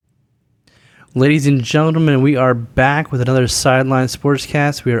Ladies and gentlemen, we are back with another Sideline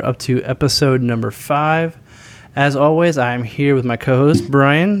Sportscast. We are up to episode number 5. As always, I am here with my co-host,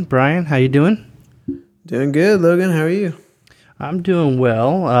 Brian. Brian, how you doing? Doing good, Logan. How are you? I'm doing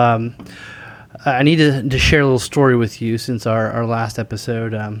well. I need to share a little story with you since our last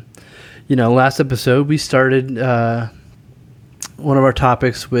episode. Last episode we started one of our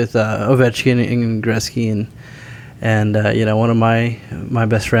topics with Ovechkin and Gretzky and one of my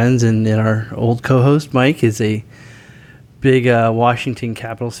best friends and our old co-host Mike is a big Washington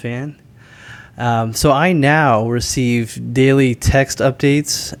Capitals fan. So I now receive daily text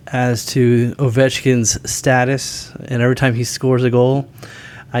updates as to Ovechkin's status, and every time he scores a goal,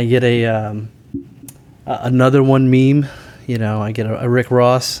 I get another one meme. I get a Rick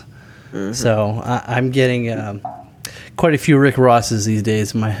Ross. Mm-hmm. So I'm getting quite a few Rick Rosses these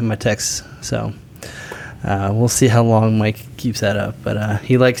days in my texts. So. We'll see how long Mike keeps that up, but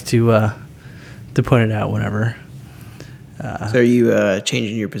he likes to point it out whenever. So are you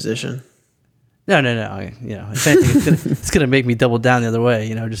changing your position? No. If anything, it's gonna make me double down the other way.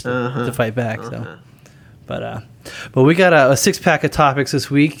 Just to fight back. So, but we got a 6-pack of topics this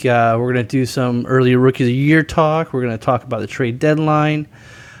week. We're gonna do some early Rookie of the Year talk. We're gonna talk about the trade deadline,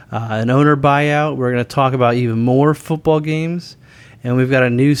 an owner buyout. We're gonna talk about even more football games. And we've got a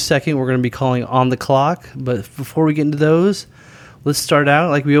new second we're going to be calling On the Clock. But before we get into those, let's start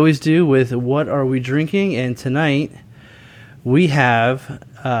out like we always do with What Are We Drinking? And tonight we have,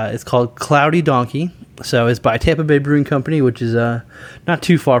 it's called Cloudy Donkey. So it's by Tampa Bay Brewing Company, which is not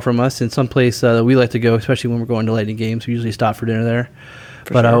too far from us, and someplace that we like to go, especially when we're going to Lightning games. We usually stop for dinner there.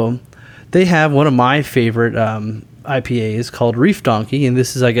 Sure. They have one of my favorite IPAs called Reef Donkey, and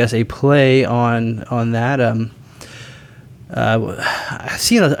this is, I guess, a play on that. I've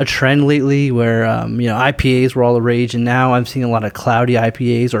seen a trend lately where IPAs were all the rage, and now I'm seeing a lot of cloudy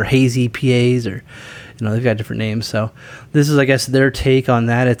IPAs or hazy PAs, or they've got different names. So this is, I guess, their take on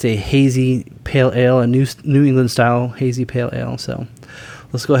that. It's a hazy pale ale, a New England style hazy pale ale. So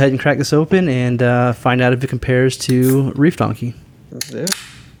let's go ahead and crack this open and find out if it compares to Reef Donkey. Let's do it.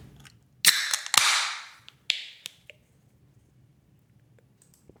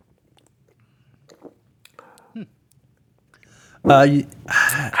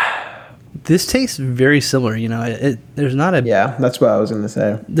 This tastes very similar. There's not a that's what I was going to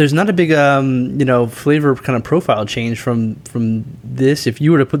say. There's not a big flavor kind of profile change from this. If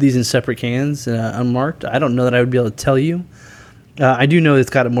you were to put these in separate cans unmarked, I don't know that I would be able to tell you. I do know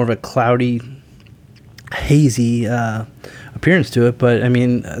it's got more of a cloudy, hazy appearance to it, but I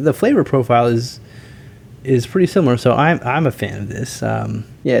mean the flavor profile is pretty similar. So I'm a fan of this.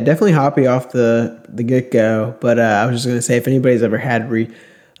 Definitely hoppy off the get-go. But I was just going to say, if anybody's ever had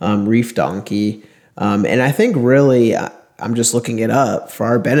Reef Donkey, and I think really, I'm just looking it up for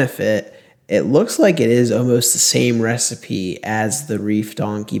our benefit, it looks like it is almost the same recipe as the Reef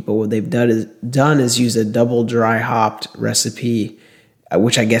Donkey, but what they've done is use a double dry hopped recipe,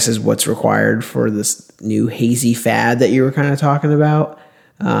 which I guess is what's required for this new hazy fad that you were kind of talking about.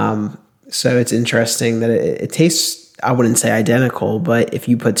 So it's interesting that it tastes, I wouldn't say identical, but if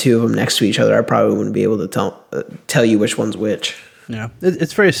you put two of them next to each other, I probably wouldn't be able to tell you which one's which. Yeah,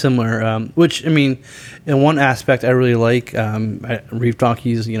 it's very similar, which, I mean, in one aspect I really like. Reef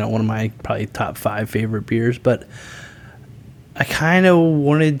Donkey is, one of my probably top 5 favorite beers, but I kind of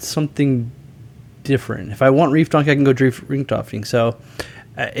wanted something different. If I want Reef Donkey, I can go Reef Donkey. So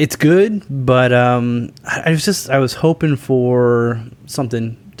it's good, but I was hoping for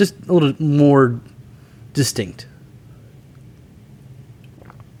something just a little more distinct.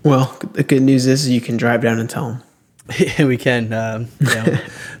 Well, the good news is you can drive down and tell them. Yeah, we can.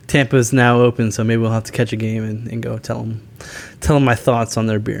 Tampa's now open, so maybe we'll have to catch a game and go tell them my thoughts on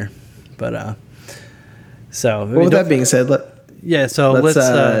their beer. But with that being said,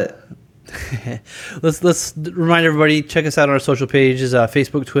 let's remind everybody, check us out on our social pages,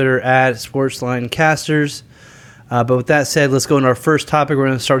 Facebook, Twitter at SportslineCasters. But with that said, let's go into our first topic. We're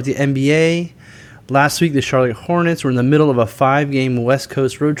going to start with the NBA. Last week, the Charlotte Hornets were in the middle of a 5-game West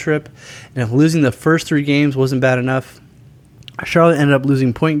Coast road trip, and if losing the first 3 games wasn't bad enough, Charlotte ended up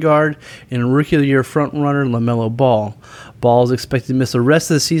losing point guard and Rookie of the Year frontrunner LaMelo Ball. Ball is expected to miss the rest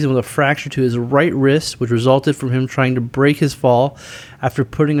of the season with a fracture to his right wrist, which resulted from him trying to break his fall after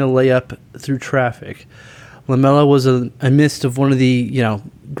putting a layup through traffic. LaMelo was amidst of one of the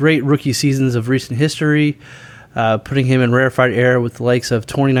great rookie seasons of recent history, putting him in rarefied air with the likes of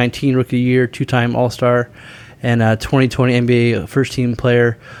 2019 Rookie of the Year, 2-time All-Star, and 2020 NBA first-team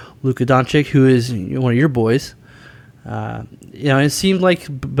player Luka Doncic, who is one of your boys. It seemed like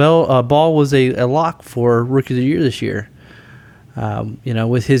Ball was a lock for Rookie of the Year this year.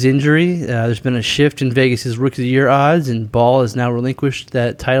 With his injury, there's been a shift in Vegas' Rookie of the Year odds, and Ball has now relinquished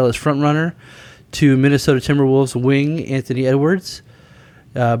that title as frontrunner to Minnesota Timberwolves wing Anthony Edwards.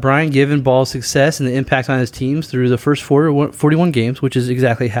 Brian, given Ball's success and the impact on his teams through the first 41 games, which is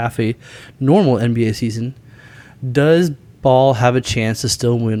exactly half a normal NBA season, does Ball have a chance to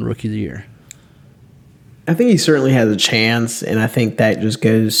still win Rookie of the Year? I think he certainly has a chance, and I think that just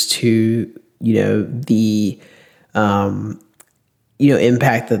goes to the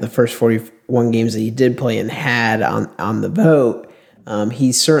impact that the first 41 games that he did play and had on the vote.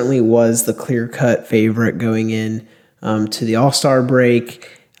 He certainly was the clear-cut favorite going in to the All-Star break.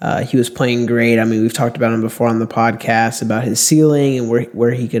 He was playing great. I mean, we've talked about him before on the podcast about his ceiling and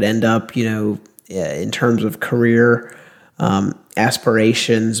where he could end up, in terms of career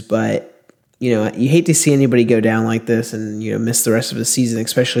aspirations. But, you hate to see anybody go down like this and, miss the rest of the season,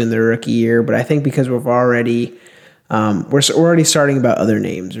 especially in their rookie year. But I think because we're already starting about other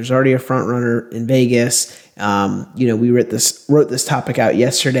names. There's already a front runner in Vegas. We wrote this topic out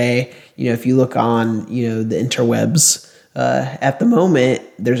yesterday. If you look on, the interwebs at the moment,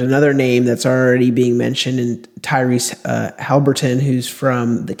 there's another name that's already being mentioned in Tyrese Halliburton, who's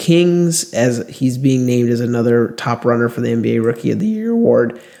from the Kings, as he's being named as another top runner for the NBA Rookie of the Year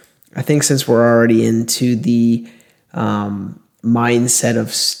award. I think since we're already into the mindset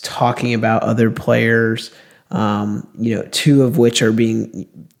of talking about other players, two of which are being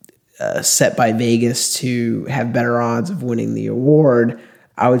set by Vegas to have better odds of winning the award,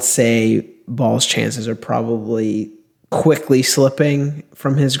 I would say Ball's chances are probably quickly slipping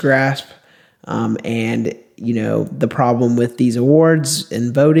from his grasp. The problem with these awards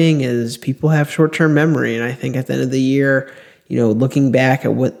and voting is people have short-term memory. And I think at the end of the year, looking back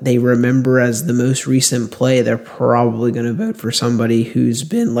at what they remember as the most recent play, they're probably going to vote for somebody who's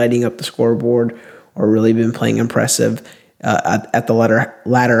been lighting up the scoreboard or really been playing impressive at the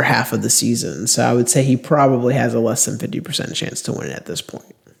latter half of the season. So I would say he probably has a less than 50% chance to win it at this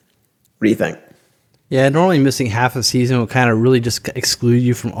point. What do you think? Yeah, normally missing half a season will kind of really just exclude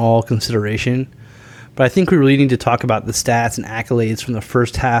you from all consideration. But I think we really need to talk about the stats and accolades from the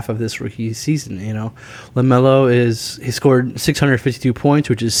first half of this rookie season. LaMelo he scored 652 points,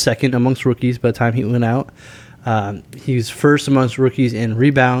 which is second amongst rookies by the time he went out. He's first amongst rookies in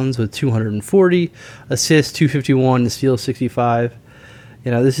rebounds with 240, assists 251, and steals 65.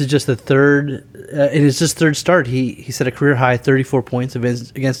 This is just the third. In his just third start, he set a career high 34 points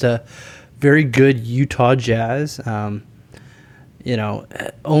against a very good Utah Jazz.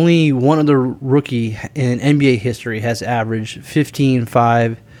 Only one other rookie in NBA history has averaged 15,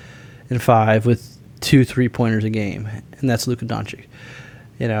 5, and 5 with 2 3-pointers a game, and that's Luka Doncic.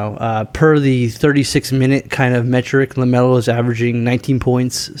 Per the 36-minute kind of metric, LaMelo is averaging 19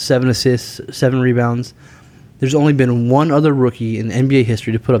 points, 7 assists, 7 rebounds. There's only been one other rookie in NBA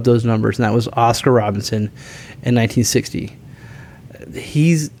history to put up those numbers, and that was Oscar Robertson in 1960.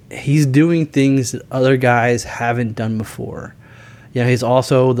 He's doing things that other guys haven't done before. He's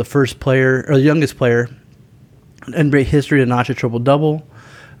also the youngest player in NBA history to notch a triple-double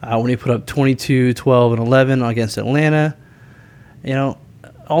when he put up 22, 12, and 11 against Atlanta.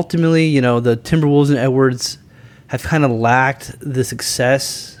 Ultimately, the Timberwolves and Edwards have kind of lacked the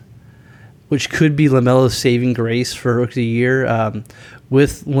success, which could be LaMelo's saving grace for Rookie of the Year.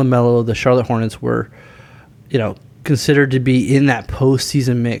 With LaMelo, the Charlotte Hornets were, considered to be in that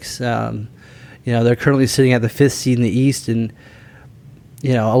postseason mix. They're currently sitting at the 5th seed in the East, and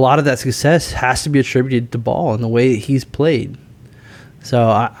a lot of that success has to be attributed to Ball and the way that he's played. So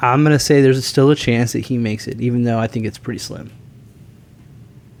I'm going to say there's still a chance that he makes it, even though I think it's pretty slim.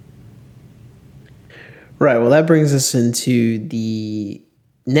 Right. Well, that brings us into the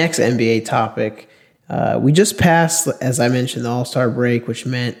next NBA topic. We just passed, as I mentioned, the All-Star break, which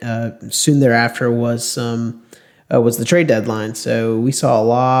meant soon thereafter was the trade deadline. So we saw a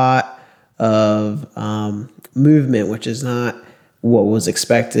lot of movement, which is not what was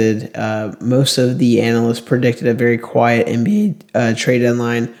expected. Most of the analysts predicted a very quiet NBA trade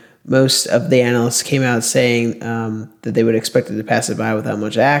deadline. Most of the analysts came out saying that they would expect it to pass it by without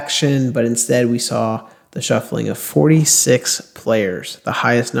much action, but instead we saw the shuffling of 46 players, the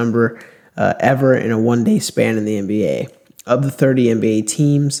highest number ever in a one-day span in the NBA. Of the 30 NBA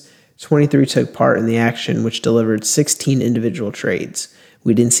teams, 23 took part in the action, which delivered 16 individual trades.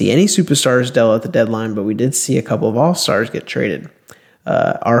 We didn't see any superstars dealt at the deadline, but we did see a couple of all-stars get traded.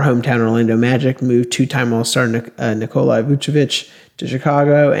 Our hometown Orlando Magic moved two-time all-star Nikola Vucevic to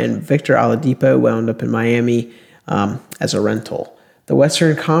Chicago, and Victor Oladipo wound up in Miami as a rental. The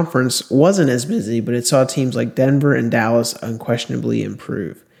Western Conference wasn't as busy, but it saw teams like Denver and Dallas unquestionably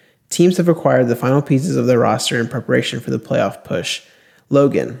improve. Teams have acquired the final pieces of their roster in preparation for the playoff push.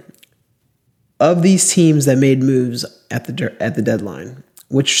 Logan, of these teams that made moves at the deadline,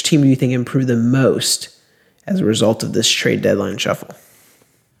 which team do you think improved the most as a result of this trade deadline shuffle?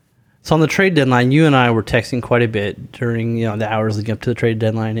 So on the trade deadline, you and I were texting quite a bit during the hours leading up to the trade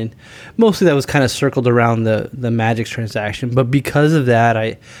deadline, and mostly that was kind of circled around the Magic's transaction. But because of that,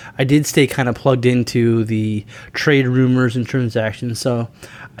 I did stay kind of plugged into the trade rumors and transactions. So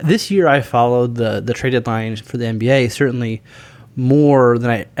this year I followed the trade deadline for the NBA certainly more than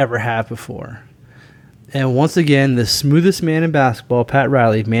I ever have before. And once again, the smoothest man in basketball, Pat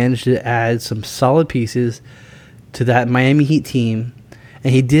Riley, managed to add some solid pieces to that Miami Heat team.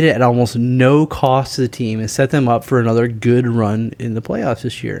 And he did it at almost no cost to the team and set them up for another good run in the playoffs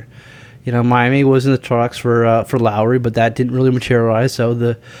this year. Miami was in the talks for Lowry, but that didn't really materialize. So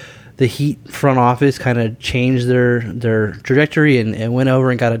the Heat front office kind of changed their trajectory and went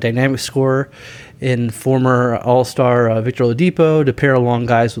over and got a dynamic scorer in former All-Star Victor Oladipo to pair along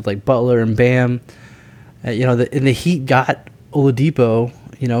guys with like Butler and Bam. And the Heat got Oladipo,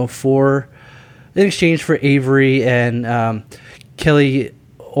 in exchange for Avery and Kelly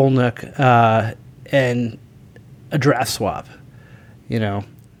Olynyk and a draft swap,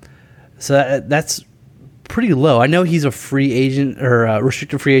 So that's pretty low. I know he's a free agent or a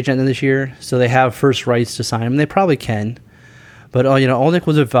restricted free agent this year, so they have first rights to sign him. They probably can. But, Olynyk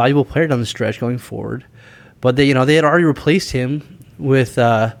was a valuable player down the stretch going forward. But, they had already replaced him with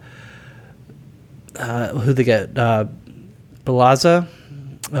who they get? Balaza,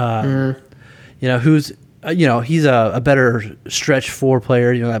 who's... he's a better stretch 4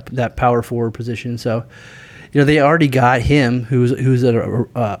 player, that power forward position. So, they already got him, who's an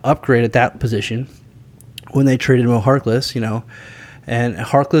upgrade at that position when they traded Mo Harkless, And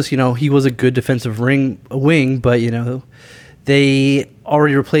Harkless, he was a good defensive wing, but, they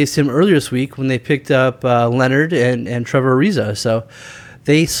already replaced him earlier this week when they picked up Leonard and Trevor Ariza. So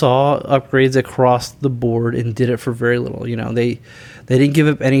they saw upgrades across the board and did it for very little. They didn't give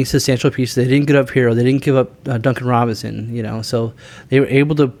up any substantial pieces. They didn't give up Hero. They didn't give up Duncan Robinson. So they were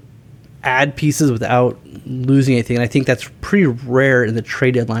able to add pieces without losing anything. And I think that's pretty rare in the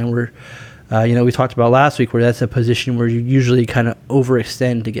trade deadline where, we talked about last week where that's a position where you usually kind of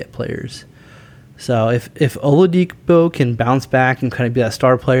overextend to get players. So if Oladipo can bounce back and kind of be that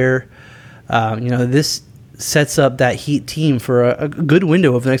star player, this sets up that Heat team for a good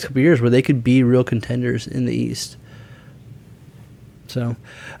window over the next couple of years where they could be real contenders in the East. So,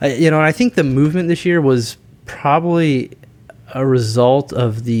 I think the movement this year was probably a result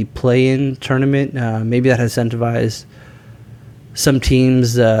of the play-in tournament. Maybe that has incentivized some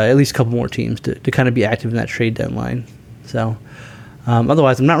teams, at least a couple more teams, to kind of be active in that trade deadline. So,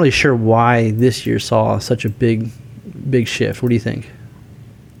 otherwise, I'm not really sure why this year saw such a big shift. What do you think?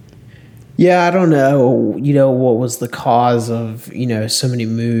 Yeah, I don't know, what was the cause of, so many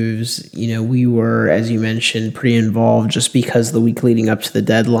moves. We were, as you mentioned, pretty involved just because the week leading up to the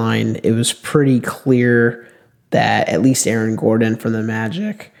deadline, it was pretty clear that at least Aaron Gordon from the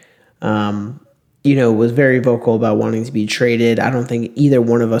Magic, was very vocal about wanting to be traded. I don't think either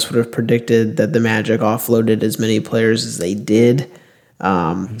one of us would have predicted that the Magic offloaded as many players as they did.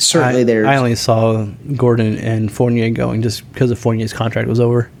 Certainly I only saw Gordon and Fournier going just because of Fournier's contract was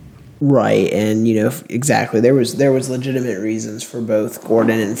over. Right, and exactly. There was legitimate reasons for both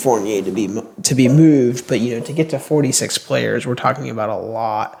Gordon and Fournier to be moved, but to get to 46 players, we're talking about a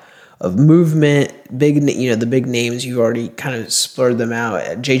lot of movement. The big names you already kind of splurred them out.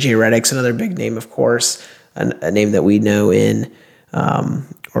 JJ Redick's another big name, of course, a name that we know in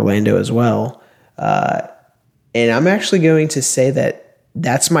Orlando as well. And I'm actually going to say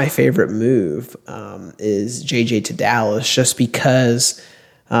that's my favorite move is JJ to Dallas, just because.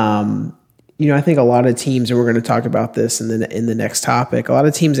 I think a lot of teams, and we're going to talk about this in the next topic, a lot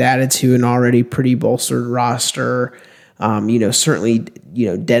of teams added to an already pretty bolstered roster. Certainly,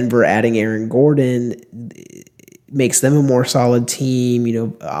 Denver adding Aaron Gordon makes them a more solid team.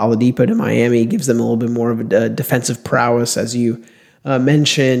 Oladipo to Miami gives them a little bit more of a defensive prowess, as you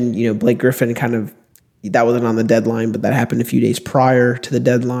mentioned. Blake Griffin that wasn't on the deadline, but that happened a few days prior to the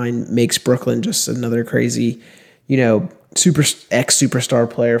deadline, makes Brooklyn just another crazy, superstar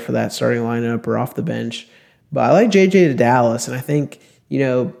player for that starting lineup or off the bench. But I like JJ to Dallas, and I think,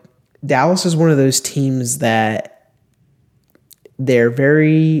 Dallas is one of those teams that they're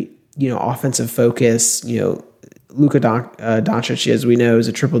very, offensive focused. Luka Doncic, as we know, is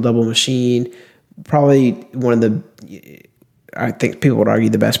a triple-double machine. Probably one of the, I think people would argue,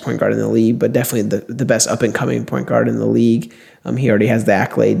 the best point guard in the league, but definitely the best up-and-coming point guard in the league. He already has the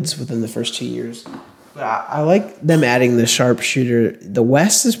accolades within the first 2 years I like them adding the sharpshooter. The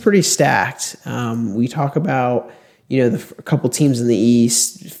West is pretty stacked. We talk about, a couple teams in the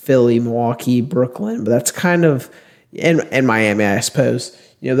East, Philly, Milwaukee, Brooklyn, but that's kind of, and Miami, I suppose.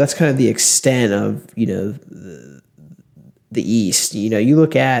 That's kind of the extent of, the East. You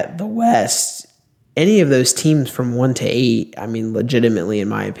look at the West, any of those teams from 1 to 8, I mean, legitimately, in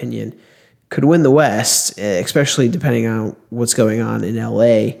my opinion, could win the West, especially depending on what's going on in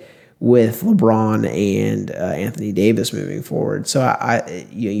LA with LeBron and Anthony Davis moving forward. So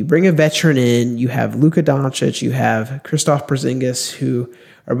you bring a veteran in, you have Luka Doncic, you have Kristaps Porzingis, who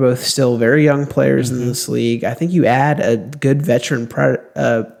are both still very young players in this league. I think you add a good veteran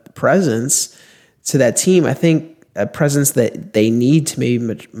presence to that team. I think a presence that they need to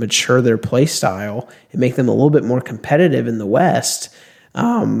maybe mature their play style and make them a little bit more competitive in the West.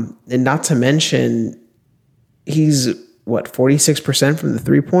 And not to mention, he's 46% from the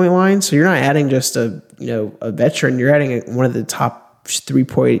 3-point line. So you're not adding just a veteran. You're adding one of the top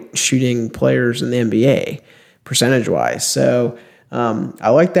 3-point shooting players in the NBA percentage wise. So I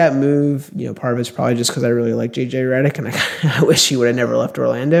like that move. Part of it's probably just because I really like JJ Redick, and I wish he would have never left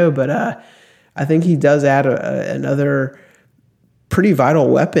Orlando. But I think he does add another pretty vital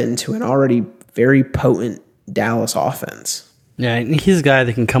weapon to an already very potent Dallas offense. Yeah, he's a guy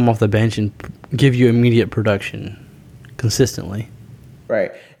that can come off the bench and give you immediate production consistently.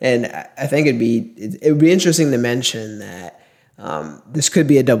 Right. And I think it would be interesting to mention that this could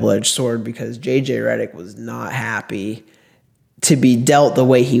be a double-edged sword, because JJ Redick was not happy to be dealt the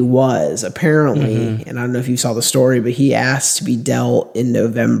way he was, apparently. And I don't know if you saw the story, but he asked to be dealt in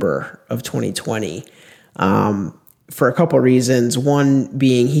November of 2020 for a couple of reasons. One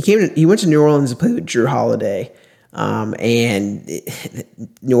being he went to New Orleans to play with Jrue Holiday, and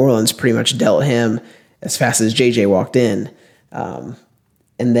New Orleans pretty much dealt him as fast as JJ walked in.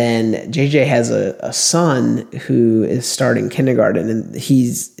 And then JJ has a son who is starting kindergarten, and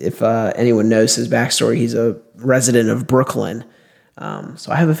if anyone knows his backstory, he's a resident of Brooklyn.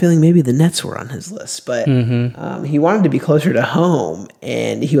 So I have a feeling maybe the Nets were on his list, but he wanted to be closer to home,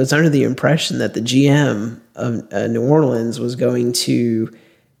 and he was under the impression that the GM of New Orleans was going to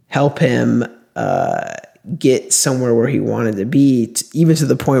help him get somewhere where he wanted to be, even to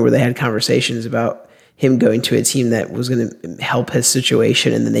the point where they had conversations about him going to a team that was going to help his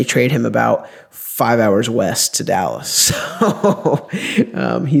situation, and then they trade him about 5 hours west to Dallas. So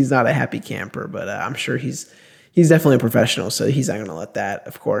he's not a happy camper, but I'm sure he's definitely a professional, so he's not going to let that,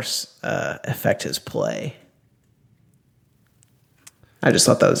 of course, affect his play. I just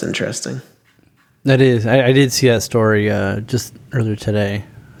thought that was interesting. That is. I did see that story just earlier today.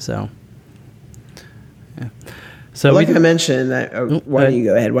 So, yeah. So, I mentioned, why don't you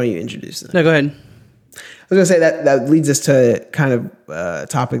go ahead? Why don't you introduce it? No, go ahead. I was going to say that leads us to kind of a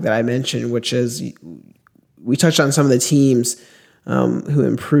topic that I mentioned, which is we touched on some of the teams who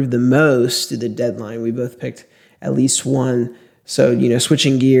improved the most through the deadline. We both picked at least one. So,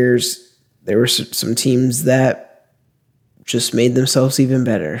 switching gears, there were some teams that just made themselves even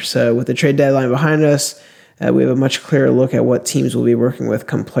better. So with the trade deadline behind us, we have a much clearer look at what teams we'll be working with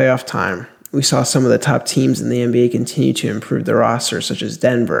come playoff time. We saw some of the top teams in the NBA continue to improve their roster, such as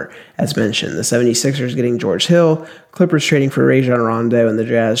Denver, as mentioned. The 76ers getting George Hill, Clippers trading for Rajon Rondo, and the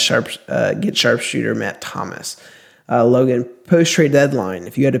Jazz get sharpshooter Matt Thomas. Logan, post-trade deadline,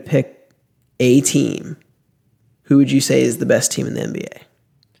 if you had to pick a team, who would you say is the best team in the NBA?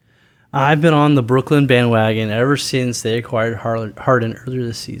 I've been on the Brooklyn bandwagon ever since they acquired Harden earlier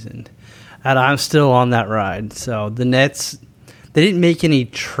this season, and I'm still on that ride. So the Nets, they didn't make any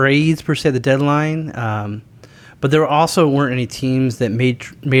trades per se at the deadline, but there also weren't any teams that made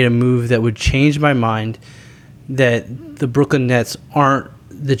a move that would change my mind that the Brooklyn Nets aren't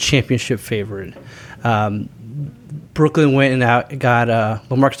the championship favorite. Brooklyn went and got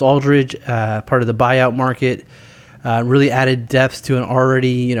LaMarcus Aldridge, part of the buyout market. Really added depth to an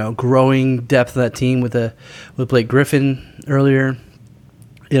already growing depth of that team with Blake Griffin earlier.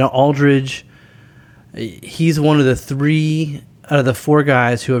 Aldridge, he's one of the 3 out of the 4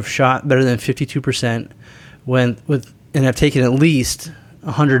 guys who have shot better than 52% and have taken at least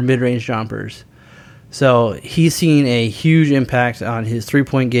 100 mid-range jumpers. So he's seen a huge impact on his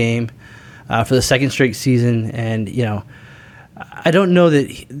 3-point game for the second straight season, and I don't know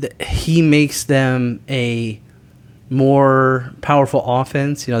that he makes them a more powerful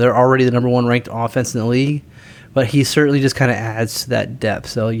offense. They're already the number 1 ranked offense in the league, but he certainly just kind of adds to that depth.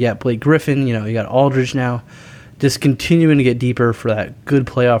 So yeah, Blake Griffin, you got Aldridge now, just continuing to get deeper for that good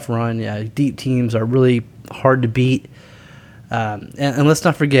playoff run. Yeah, deep teams are really hard to beat. And let's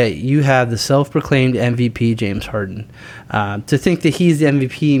not forget, you have the self-proclaimed MVP, James Harden. To think that he's the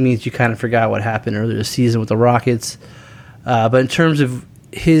MVP means you kind of forgot what happened earlier this season with the Rockets. But in terms of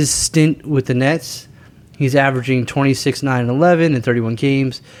his stint with the Nets, he's averaging 26, 9, and 11 in 31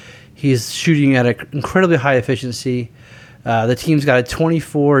 games. He's shooting at an incredibly high efficiency. The team's got a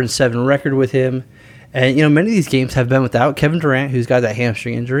 24-7 record with him. And, many of these games have been without Kevin Durant, who's got that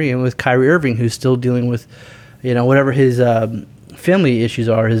hamstring injury, and with Kyrie Irving, who's still dealing with, whatever his family issues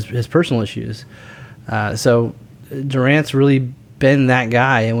are, his personal issues. So Durant's really been that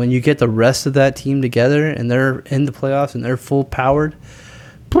guy. And when you get the rest of that team together and they're in the playoffs and they're full powered,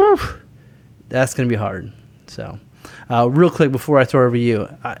 poof, that's going to be hard. So real quick before I throw over to you,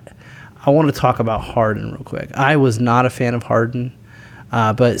 I want to talk about Harden real quick. I was not a fan of Harden,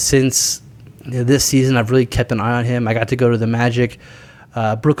 but since this season I've really kept an eye on him. I got to go to the Magic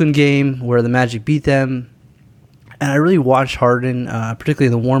Brooklyn game where the Magic beat them, and I really watched Harden, particularly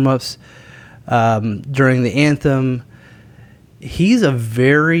in the warm-ups, during the anthem. He's a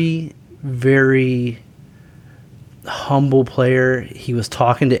very, very humble player. He was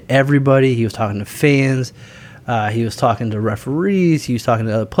talking to everybody. He was talking to fans. He was talking to referees. He was talking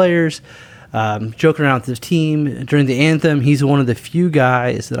to other players, joking around with his team. During the anthem, he's one of the few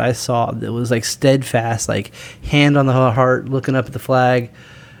guys that I saw that was like steadfast, like hand on the heart, looking up at the flag,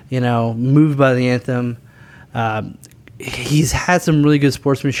 moved by the anthem. He's had some really good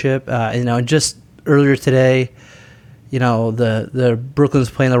sportsmanship. Just earlier today, the Brooklyn's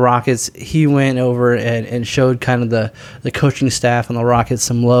playing the Rockets. He went over and showed kind of the coaching staff on the Rockets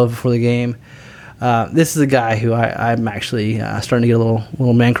some love before the game. This is a guy who I'm actually starting to get a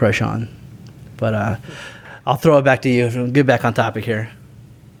little man crush on. But I'll throw it back to you. Get back on topic here.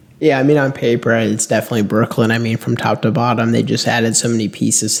 Yeah, on paper, it's definitely Brooklyn. From top to bottom, they just added so many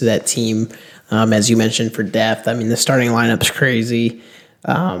pieces to that team. As you mentioned, for depth. The starting lineup's crazy.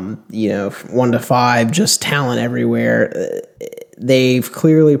 1 to 5, just talent everywhere. They've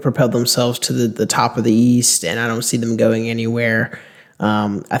clearly propelled themselves to the top of the East, and I don't see them going anywhere.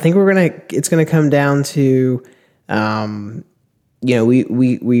 I think it's gonna come down to,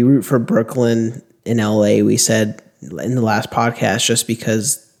 we root for Brooklyn in LA. We said in the last podcast, just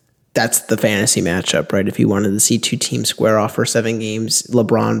because that's the fantasy matchup, right? If you wanted to see two teams square off for 7 games,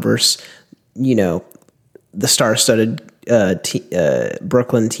 LeBron versus, the star-studded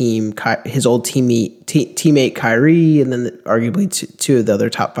Brooklyn team, his old teammate Kyrie, and then arguably two of the other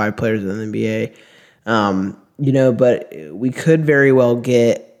top 5 players in the NBA. But we could very well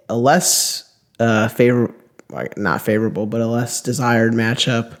get a less not favorable, but a less desired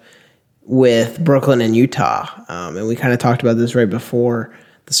matchup with Brooklyn and Utah. And we kind of talked about this right before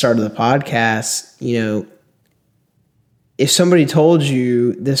the start of the podcast. If somebody told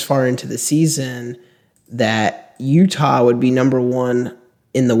you this far into the season that Utah would be number 1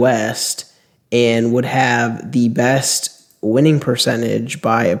 in the West and would have the best winning percentage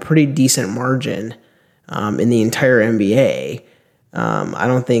by a pretty decent margin in the entire NBA, I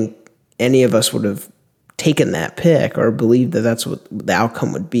don't think any of us would have taken that pick or believed that that's what the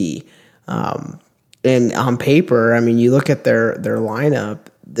outcome would be. And on paper, you look at their lineup,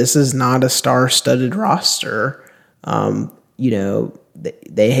 this is not a star-studded roster. They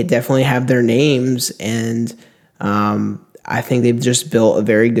definitely have their names, and I think they've just built a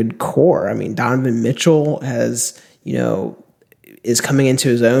very good core. Donovan Mitchell is coming into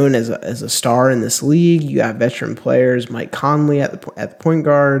his own as a star in this league. You have veteran players, Mike Conley at the point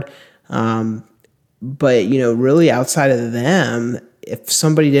guard. But really outside of them, if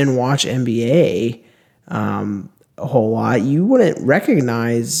somebody didn't watch NBA a whole lot, you wouldn't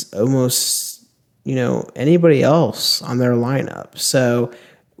recognize almost anybody else on their lineup. So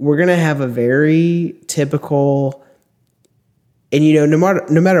we're gonna have a very typical, and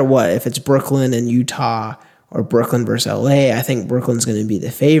no matter what, if it's Brooklyn and Utah or Brooklyn versus LA, I think Brooklyn's going to be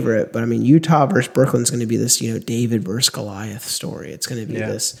the favorite. But Utah versus Brooklyn's going to be this David versus Goliath story. It's going to be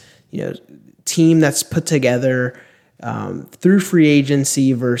this team that's put together through free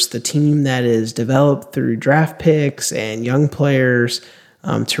agency versus the team that is developed through draft picks and young players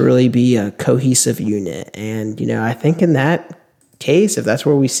to really be a cohesive unit. And I think in case, if that's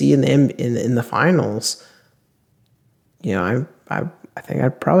where we see in the finals, I think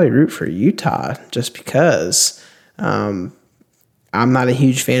I'd probably root for Utah just because I'm not a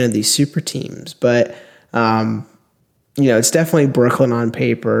huge fan of these super teams, but it's definitely Brooklyn on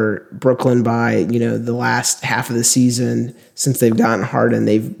paper. Brooklyn by the last half of the season since they've gotten Harden,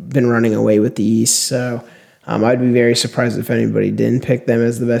 they've been running away with the East. So I'd be very surprised if anybody didn't pick them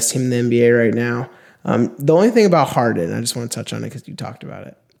as the best team in the NBA right now. The only thing about Harden, I just want to touch on it because you talked about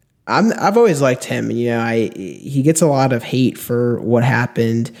it. I've always liked him. He gets a lot of hate for what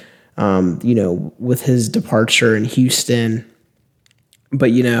happened, with his departure in Houston.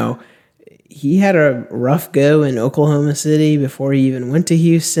 But, he had a rough go in Oklahoma City before he even went to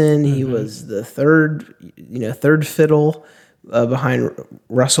Houston. Mm-hmm. He was the third fiddle behind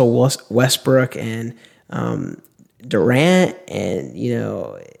Russell Westbrook and Durant, and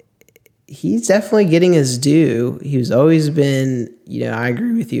he's definitely getting his due. He's always been, I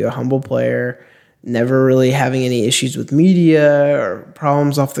agree with you, a humble player, never really having any issues with media or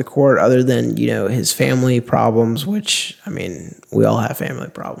problems off the court other than, his family problems, which, we all have family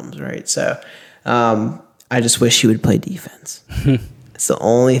problems, right? So I just wish he would play defense. It's the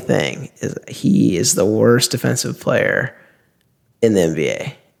only thing, is he is the worst defensive player in the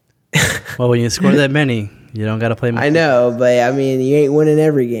NBA. Well, when you score that many, you don't got to play much. I know, but you ain't winning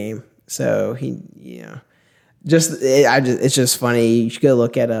every game. So it's just funny. You should go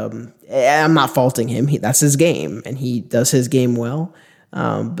look at him. I'm not faulting him. That's his game, and he does his game well.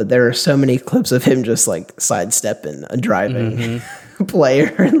 But there are so many clips of him just like sidestepping a driving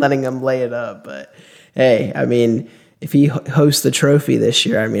player and letting him lay it up. But hey, if he hosts the trophy this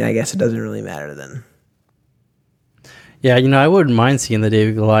year, I guess it doesn't really matter then. Yeah, I wouldn't mind seeing the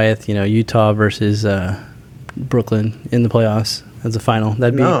David Goliath, Utah versus Brooklyn in the playoffs as a final.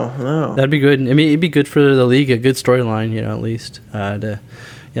 That'd be good. It'd be good for the league, a good storyline, at least.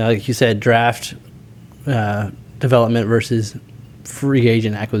 Like you said, draft development versus free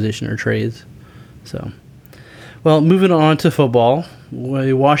agent acquisition or trades. So, well, moving on to football.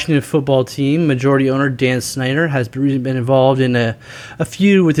 The Washington football team majority owner Dan Snyder has been involved in a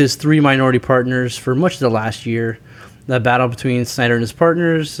feud with his three minority partners for much of the last year. The battle between Snyder and his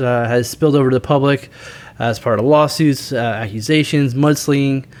partners has spilled over to the public as part of lawsuits, accusations,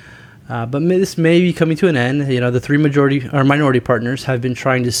 mudslinging. But this may be coming to an end. The three minority partners have been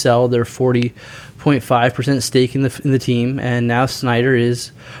trying to sell their 40.5% stake in the team, and now Snyder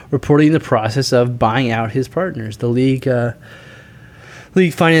is reporting the process of buying out his partners. The league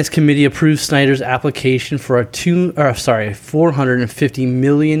finance committee approved Snyder's application for a $450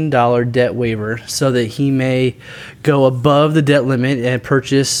 million debt waiver so that he may go above the debt limit and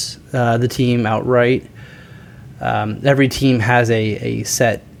purchase the team outright. Every team has a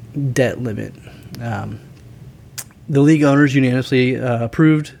set debt limit. The league owners unanimously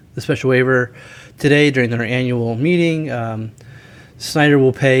approved the special waiver today during their annual meeting. Snyder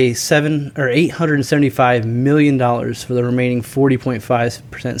will pay $875 million for the remaining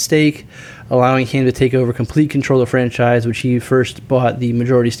 40.5% stake, allowing him to take over complete control of the franchise, which he first bought the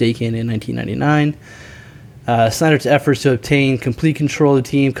majority stake in 1999. Snyder's efforts to obtain complete control of the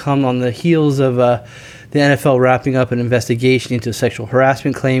team come on the heels of the NFL wrapping up an investigation into sexual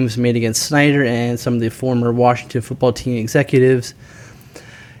harassment claims made against Snyder and some of the former Washington football team executives.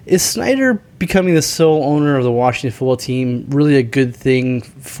 Is Snyder becoming the sole owner of the Washington football team really a good thing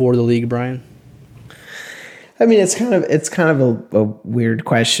for the league, Brian? It's kind of a weird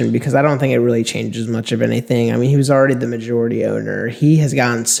question because I don't think it really changes much of anything. He was already the majority owner. He has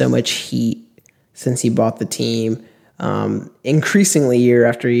gotten so much heat since he bought the team, increasingly year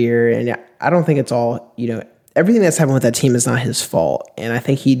after year. And I don't think it's all, everything that's happened with that team is not his fault. And I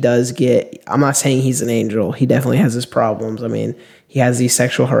think he does I'm not saying he's an angel. He definitely has his problems. He has these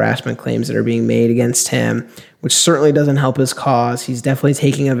sexual harassment claims that are being made against him, which certainly doesn't help his cause. He's definitely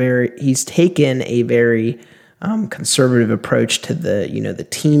taken a very conservative approach to the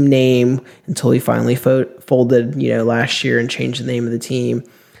team name until he finally folded, last year and changed the name of the team.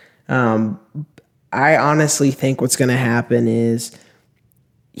 I honestly think what's going to happen is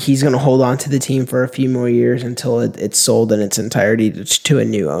he's going to hold on to the team for a few more years until it's sold in its entirety to a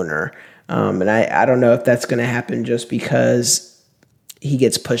new owner. And I don't know if that's going to happen just because he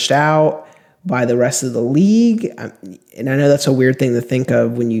gets pushed out by the rest of the league. And I know that's a weird thing to think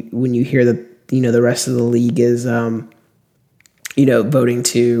of when you hear the rest of the league is, voting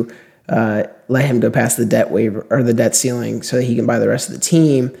to let him go past the debt waiver or the debt ceiling so that he can buy the rest of the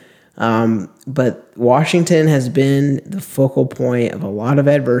team. But Washington has been the focal point of a lot of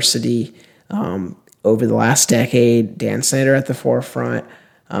adversity over the last decade. Dan Snyder at the forefront.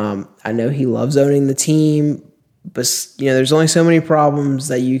 I know he loves owning the team, but there's only so many problems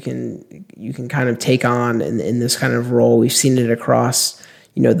that you can kind of take on in this kind of role. We've seen it across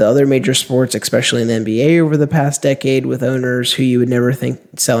the other major sports, especially in the NBA over the past decade, with owners who you would never think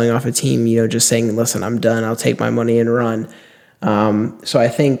selling off a team, just saying, listen, I'm done, I'll take my money and run. So I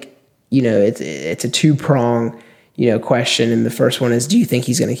think it's a two-prong question. And the first one is, do you think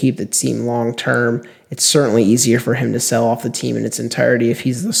he's going to keep the team long term? It's certainly easier for him to sell off the team in its entirety if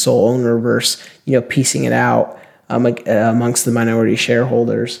he's the sole owner versus piecing it out amongst the minority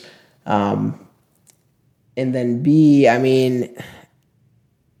shareholders. And then B, I mean,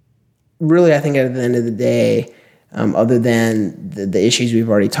 really, I think at the end of the day, other than the issues we've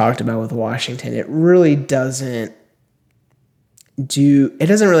already talked about with Washington, it really doesn't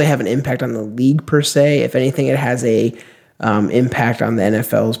really have an impact on the league per se. If anything, it has a impact on the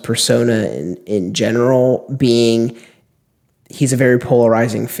NFL's persona in general, being he's a very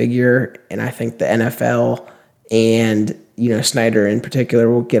polarizing figure, and I think the NFL and Snyder in particular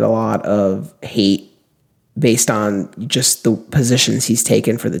will get a lot of hate based on just the positions he's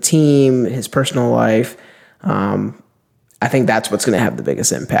taken for the team, his personal life. I think that's what's going to have the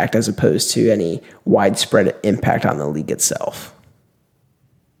biggest impact, as opposed to any widespread impact on the league itself.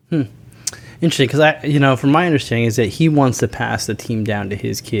 Interesting, because from my understanding is that he wants to pass the team down to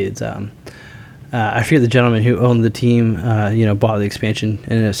his kids. I forget the gentleman who owned the team, bought the expansion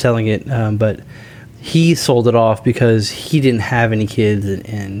and ended up selling it, but he sold it off because he didn't have any kids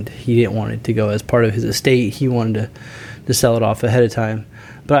and he didn't want it to go as part of his estate. He wanted to sell it off ahead of time.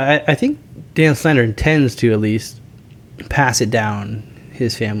 But I think Dan Snyder intends to at least pass it down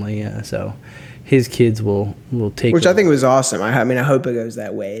his family, so his kids will take. Which I think was awesome. I mean, I hope it goes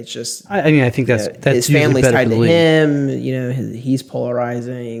that way. It's just, I think that's his family's tied to him. He's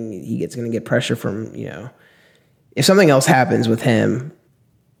polarizing. Going to get pressure from if something else happens with him,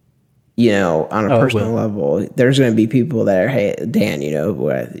 on a personal level, there's going to be people that are, hey, Dan,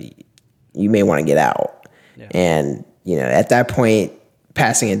 you may want to get out, and at that point,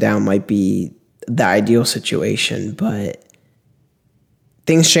 passing it down might be the ideal situation, but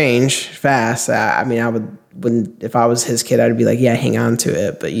things change fast. I mean, if I was his kid, I'd be like, yeah, hang on to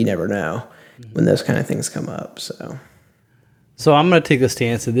it, but you never know when those kind of things come up. So I'm going to take the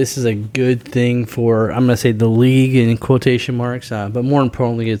stance that this is a good thing for, I'm going to say the league in quotation marks, but more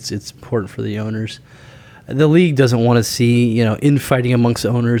importantly, it's important for the owners. The league doesn't want to see, infighting amongst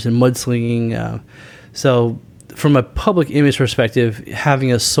owners and mudslinging. So from a public image perspective,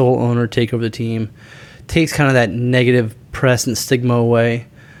 having a sole owner take over the team takes kind of that negative press and stigma away.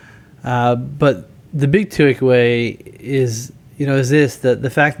 But the big takeaway is this, that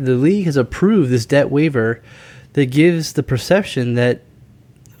the fact that the league has approved this debt waiver that gives the perception that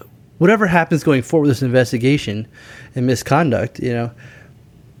whatever happens going forward with this investigation and misconduct,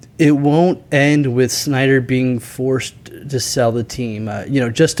 it won't end with Snyder being forced to sell the team.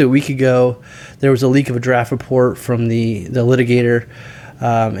 Just a week ago, there was a leak of a draft report from the litigator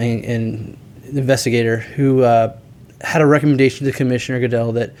and investigator who had a recommendation to Commissioner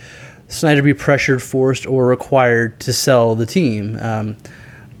Goodell that Snyder be pressured, forced, or required to sell the team.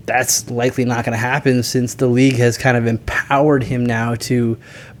 That's likely not going to happen, since the league has kind of empowered him now to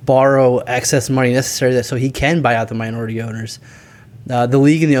borrow excess money necessary so he can buy out the minority owners. The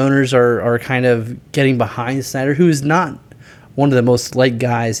league and the owners are kind of getting behind Snyder, who is not one of the most liked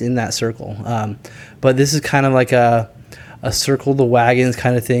guys in that circle. But this is kind of like a circle the wagons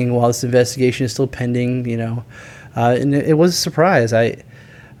kind of thing while this investigation is still pending, and it was a surprise. I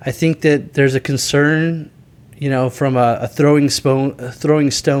think that there's a concern, from a throwing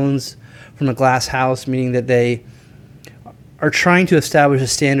stones from a glass house, meaning that they are trying to establish a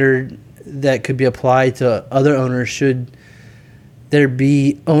standard that could be applied to other owners should there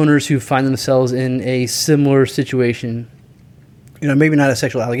be owners who find themselves in a similar situation. Maybe not a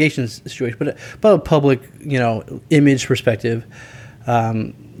sexual allegations situation, but a public, image perspective.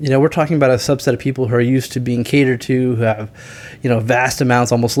 We're talking about a subset of people who are used to being catered to, who have, vast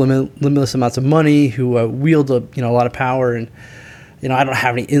amounts, almost limitless amounts of money, who wield a lot of power. And, I don't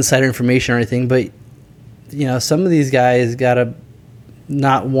have any insider information or anything, but, some of these guys got to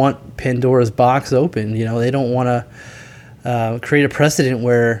not want Pandora's box open. They don't want to create a precedent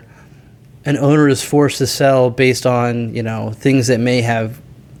where an owner is forced to sell based on, things that may have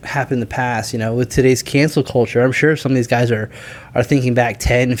happened in the past. With today's cancel culture, I'm sure some of these guys are thinking back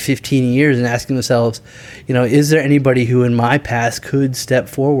 10, 15 years and asking themselves, is there anybody who in my past could step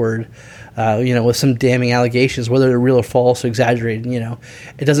forward, with some damning allegations, whether they're real or false or exaggerated.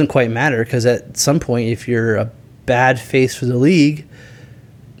 It doesn't quite matter, because at some point, if you're a bad face for the league,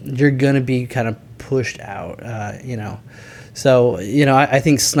 you're going to be kind of pushed out, So, I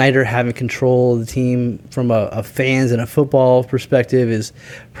think Snyder having control of the team from a fans and a football perspective is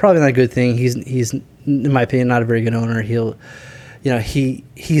probably not a good thing. He's in my opinion, not a very good owner. He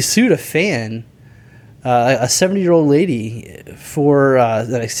sued a fan, a 70-year-old lady, for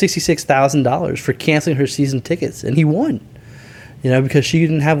like $66,000 for canceling her season tickets, and he won. Because she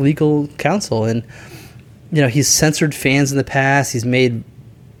didn't have legal counsel, and he's censored fans in the past. He's made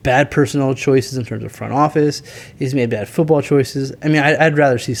bad personnel choices in terms of front office. He's made bad football choices. I mean, I'd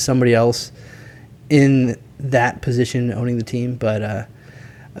rather see somebody else in that position owning the team, but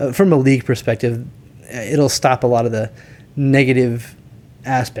from a league perspective, it'll stop a lot of the negative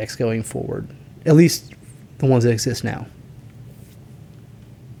aspects going forward, at least the ones that exist now.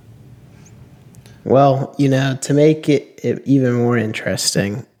 Well, to make it even more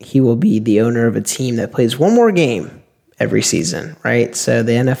interesting, he will be the owner of a team that plays one more game every season, right? So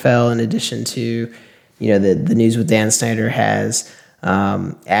the NFL, in addition to, the news with Dan Snyder, has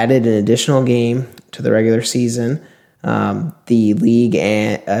added an additional game to the regular season. The league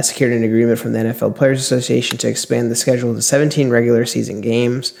secured an agreement from the NFL Players Association to expand the schedule to 17 regular season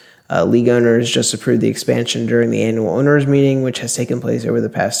games. League owners just approved the expansion during the annual owners meeting, which has taken place over the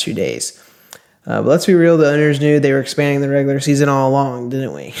past 2 days. But let's be real, the owners knew they were expanding the regular season all along,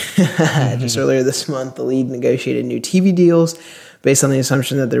 didn't we? Just earlier this month, the league negotiated new TV deals based on the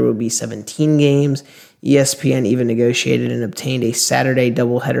assumption that there would be 17 games. ESPN even negotiated and obtained a Saturday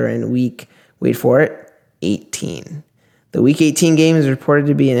doubleheader in week, wait for it, 18. The Week 18 game is reported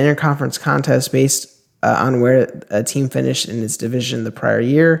to be an interconference contest based on where a team finished in its division the prior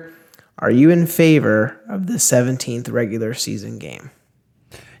year. Are you in favor of the 17th regular season game?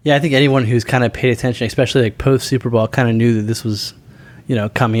 Yeah, I think anyone who's kind of paid attention, especially like post Super Bowl, kind of knew that this was,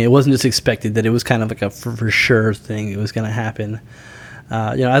 coming. It wasn't just expected; that it was kind of like a for sure thing. It was going to happen.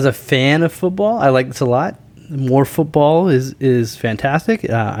 As a fan of football, I like this a lot. More football is fantastic.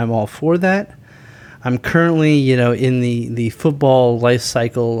 I'm all for that. I'm currently, in the football life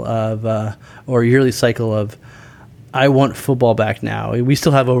cycle of, or yearly cycle of, I want football back now. We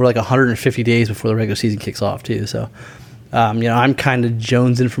still have over like 150 days before the regular season kicks off too. So, I'm kind of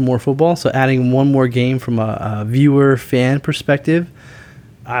jonesing for more football. So adding one more game from a viewer fan perspective,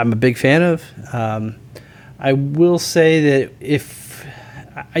 I'm a big fan of. I will say that if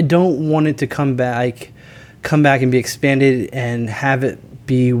I don't want it to come back and be expanded and have it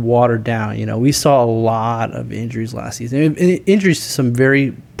be watered down. We saw a lot of injuries last season, injuries to some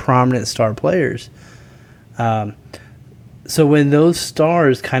very prominent star players. So when those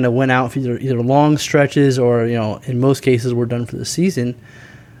stars kind of went out for either long stretches or, in most cases were done for the season,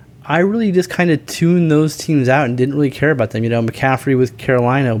 I really just kind of tuned those teams out and didn't really care about them. McCaffrey with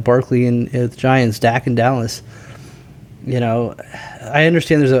Carolina, Barkley and the Giants, Dak in Dallas. I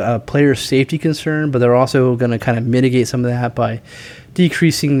understand there's a player safety concern, but they're also going to kind of mitigate some of that by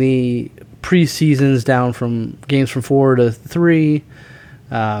decreasing the preseasons down from games from 4 to 3.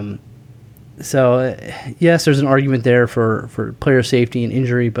 So, yes, there's an argument there for player safety and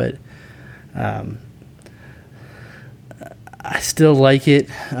injury, but I still like it.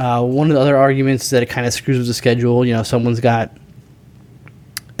 One of the other arguments is that it kind of screws with the schedule. Someone's got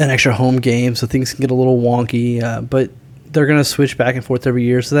an extra home game, so things can get a little wonky, but they're going to switch back and forth every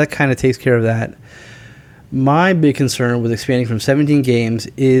year, so that kind of takes care of that. My big concern with expanding from 17 games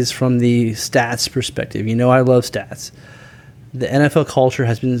is from the stats perspective. I love stats. The NFL culture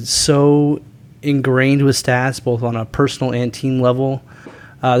has been so ingrained with stats, both on a personal and team level.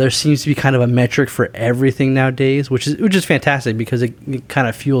 There seems to be kind of a metric for everything nowadays, which is fantastic because it kind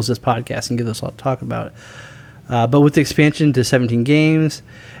of fuels this podcast and gives us a lot to talk about. But with the expansion to 17 games,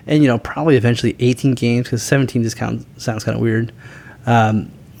 and probably eventually 18 games, because 17 just sounds kind of weird.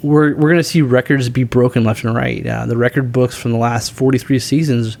 We're going to see records be broken left and right. The record books from the last 43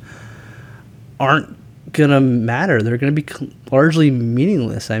 seasons aren't going to matter. They're going to be largely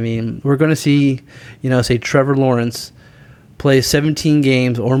meaningless. I mean, we're going to see, say Trevor Lawrence play 17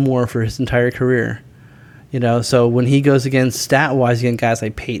 games or more for his entire career. So when he goes against stat-wise against guys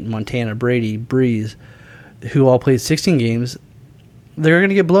like Peyton, Montana, Brady, Breeze, who all played 16 games, they're going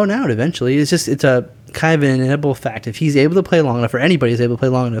to get blown out eventually. It's a kind of an inevitable fact. If he's able to play long enough, or anybody's able to play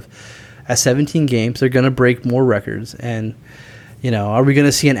long enough at 17 games, they're going to break more records. And, are we going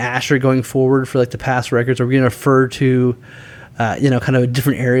to see an asterisk going forward for like the past records? Are we going to refer to, kind of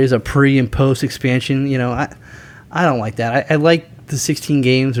different areas of pre and post expansion? I don't like that. I like the 16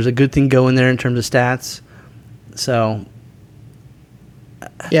 games. There's a good thing going there in terms of stats. So,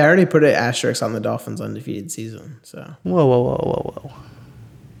 yeah, I already put an asterisk on the Dolphins' undefeated season. So whoa.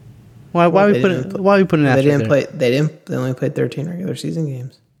 Why are we putting an asterisk? They only played 13 regular season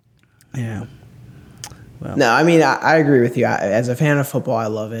games. Yeah. Well. No, I mean I agree with you. As a fan of football, I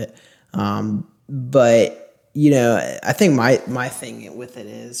love it. But I think my thing with it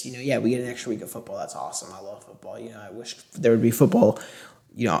is, we get an extra week of football. That's awesome. I love football. I wish there would be football,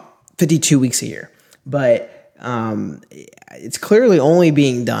 52 weeks a year. But it's clearly only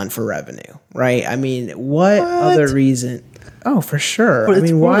being done for revenue, right? I mean, what other reason? Oh, for sure. But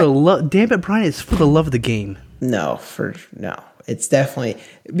damn it, Brian, it's for the love of the game. No. It's definitely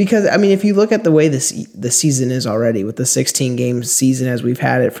because, I mean, if you look at the way the season is already with the 16 game season as we've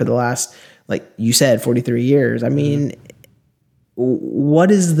had it for the last, like you said, 43 years, I mean,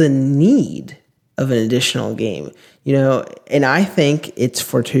 what is the need of an additional game? And I think it's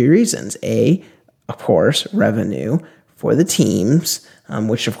for two reasons. A, of course, revenue for the teams,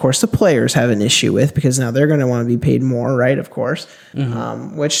 which of course the players have an issue with because now they're going to want to be paid more, right? Of course.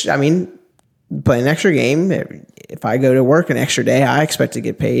 Which, I mean, play an extra game. If I go to work an extra day, I expect to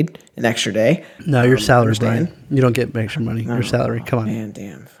get paid an extra day. No, your salary, Brian. You don't get extra money. Your salary. Come on. Man,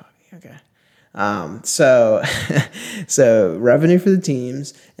 damn. Okay. So revenue for the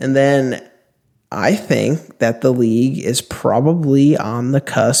teams. And then I think that the league is probably on the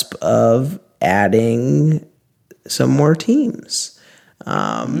cusp of adding some more teams.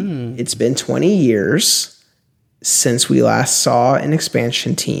 It's been 20 years since we last saw an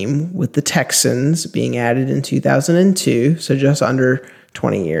expansion team, with the Texans being added in 2002, so just under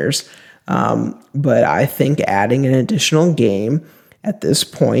 20 years. But I think adding an additional game at this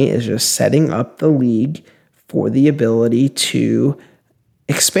point is just setting up the league for the ability to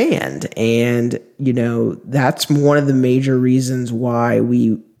expand. And, that's one of the major reasons why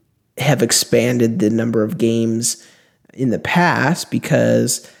we have expanded the number of games in the past,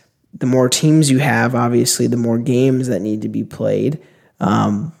 because the more teams you have, obviously, the more games that need to be played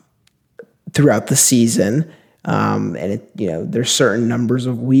throughout the season. And there's certain numbers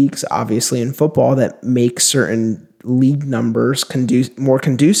of weeks, obviously, in football that make certain league numbers more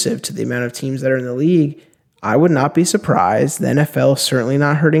conducive to the amount of teams that are in the league. I would not be surprised. The NFL is certainly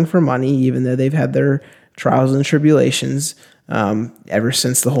not hurting for money, even though they've had their trials and tribulations ever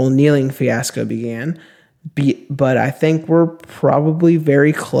since the whole kneeling fiasco began. But I think we're probably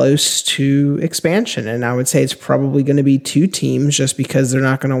very close to expansion. And I would say it's probably going to be 2 teams, just because they're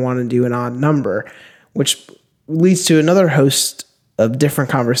not going to want to do an odd number, which leads to another host of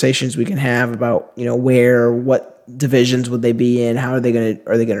different conversations we can have about, what divisions would they be in? How are they going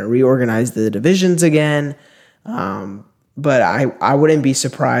to reorganize the divisions again? But I wouldn't be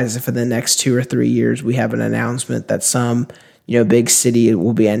surprised if in the next 2 or 3 years we have an announcement that some, big city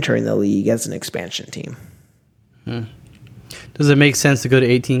will be entering the league as an expansion team. Does it make sense to go to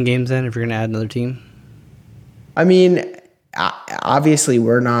 18 games then if you're going to add another team? I mean, obviously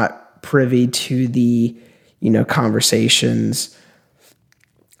we're not privy to the, conversations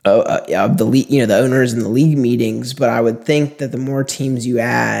of the league, the owners in the league meetings, but I would think that the more teams you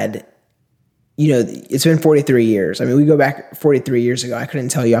add, it's been 43 years. I mean, we go back 43 years ago. I couldn't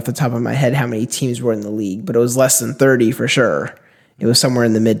tell you off the top of my head how many teams were in the league, but it was less than 30 for sure. It was somewhere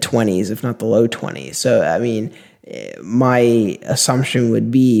in the mid-20s, if not the low 20s. So, I mean, my assumption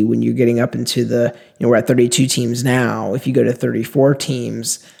would be when you're getting up into the, we're at 32 teams now. If you go to 34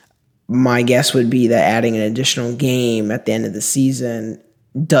 teams, my guess would be that adding an additional game at the end of the season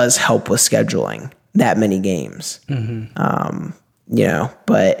does help with scheduling that many games.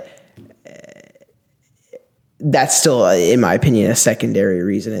 But that's still, in my opinion, a secondary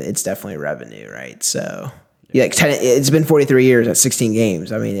reason. It's definitely revenue, right? So, it's been 43 years at 16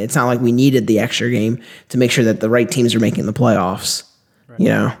 games. I mean, it's not like we needed the extra game to make sure that the right teams are making the playoffs,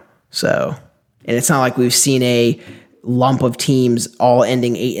 right. So, and it's not like we've seen a lump of teams all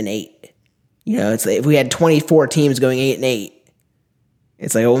ending 8-8. It's like if we had 24 teams going 8-8,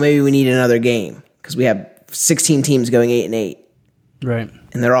 it's like, well, maybe we need another game because we have 16 teams going 8-8. Right.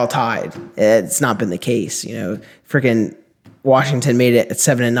 And they're all tied. It's not been the case. Freaking Washington made it at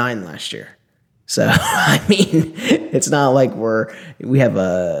 7-9 last year. So, I mean, it's not like we have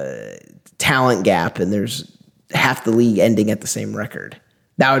a talent gap and there's half the league ending at the same record.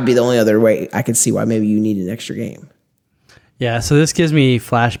 That would be the only other way I could see why maybe you need an extra game. Yeah, so this gives me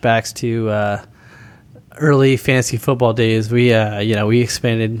flashbacks to early fantasy football days. We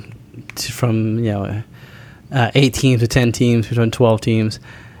expanded from 8 teams to 10 teams, we went 12 teams,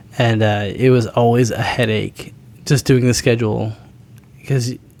 and it was always a headache just doing the schedule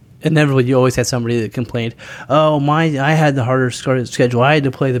because inevitably you always had somebody that complained, I had the harder schedule. I had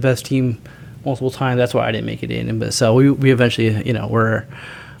to play the best team multiple times. That's why I didn't make it in. But so we eventually,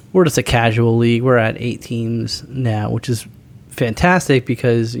 we're just a casual league. We're at 8 teams now, which is fantastic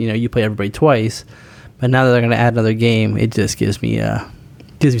because you play everybody twice. But now that they're going to add another game, it just gives me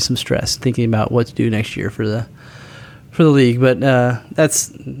some stress thinking about what to do next year for the league. But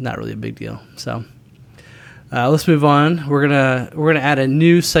that's not really a big deal. So let's move on. We're gonna add a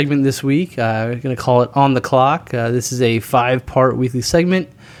new segment this week. We're gonna call it On the Clock. This is a 5-part weekly segment.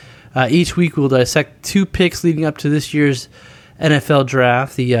 Each week we'll dissect 2 picks leading up to this year's NFL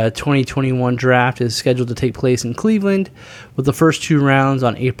draft. The 2021 draft is scheduled to take place in Cleveland, with the first 2 rounds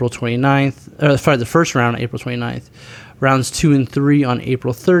on April 29th. The first round on April 29th. Rounds 2 and 3 on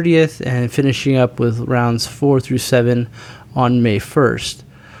April 30th, and finishing up with rounds 4 through 7 on May 1st.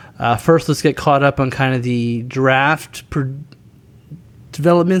 First, let's get caught up on kind of the draft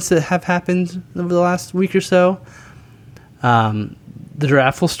developments that have happened over the last week or so. The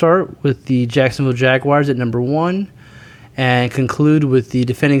draft will start with the Jacksonville Jaguars at number 1 and conclude with the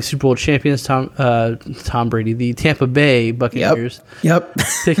defending Super Bowl champions, Tom Brady, the Tampa Bay Buccaneers. Yep.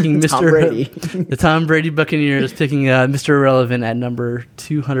 Picking the Tom Brady Buccaneers, picking Mr. Irrelevant at number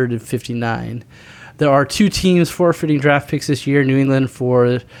 259. There are 2 teams forfeiting draft picks this year. New England is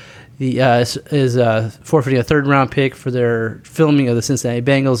forfeiting a 3rd-round pick for their filming of the Cincinnati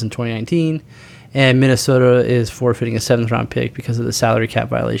Bengals in 2019. And Minnesota is forfeiting a 7th-round pick because of the salary cap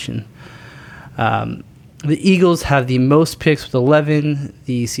violation. The Eagles have the most picks with 11.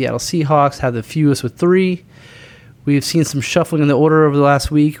 The Seattle Seahawks have the fewest with 3. We've seen some shuffling in the order over the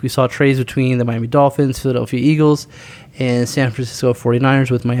last week. We saw trades between the Miami Dolphins, Philadelphia Eagles, and San Francisco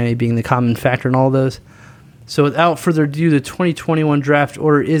 49ers, with Miami being the common factor in all of those. So without further ado, the 2021 draft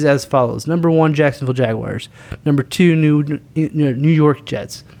order is as follows. Number 1, Jacksonville Jaguars. Number 2, New York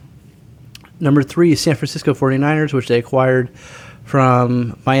Jets. Number 3 is San Francisco 49ers, which they acquired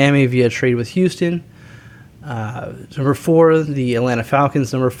from Miami via trade with Houston. Number 4, the Atlanta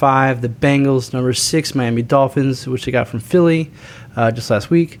Falcons. Number 5, the Bengals. Number 6, Miami Dolphins, which they got from Philly just last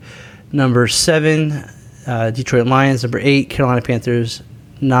week. Number 7, Detroit Lions. Number 8, Carolina Panthers.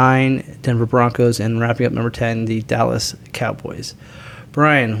 9, Denver Broncos. And wrapping up number 10, the Dallas Cowboys.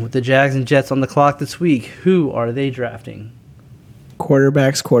 Brian, with the Jags and Jets on the clock this week, who are they drafting?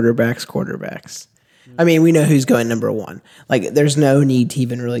 Quarterbacks. I mean, we know who's going number 1. Like, there's no need to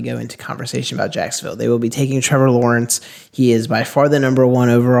even really go into conversation about Jacksonville. They will be taking Trevor Lawrence. He is by far the number 1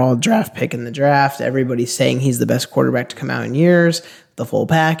 overall draft pick in the draft. Everybody's saying he's the best quarterback to come out in years. The full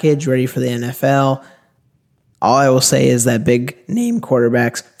package, ready for the NFL. All I will say is that big name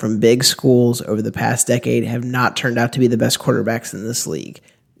quarterbacks from big schools over the past decade have not turned out to be the best quarterbacks in this league.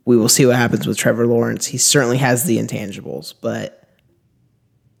 We will see what happens with Trevor Lawrence. He certainly has the intangibles, but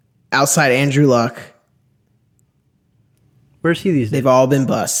outside Andrew Luck, where's he these days? They've all been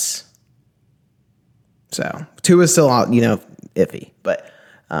busts. So 2 is still out, iffy. But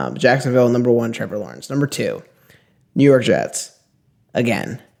Jacksonville, number 1, Trevor Lawrence. Number 2, New York Jets.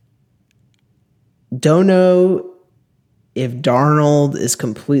 Again, don't know if Darnold is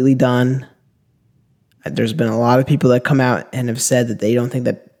completely done. There's been a lot of people that come out and have said that they don't think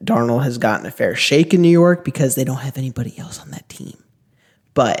that Darnold has gotten a fair shake in New York because they don't have anybody else on that team.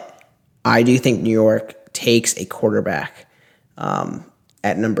 But I do think New York takes a quarterback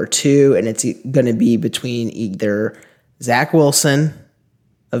at number 2, and it's going to be between either Zach Wilson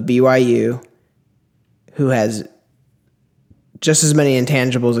of BYU, who has just as many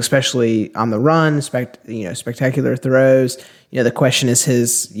intangibles, especially on the run, spectacular throws. The question is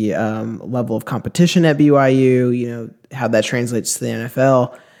his level of competition at BYU, how that translates to the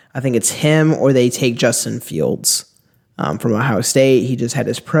NFL. I think it's him, or they take Justin Fields from Ohio State. He just had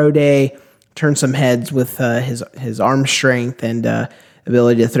his pro day, turned some heads with his arm strength and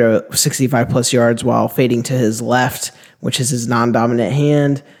ability to throw 65-plus yards while fading to his left, which is his non-dominant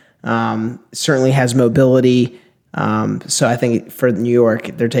hand. Certainly has mobility. So I think for New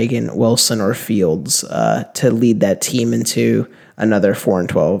York, they're taking Wilson or Fields to lead that team into another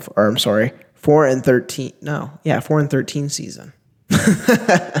 4-13 season.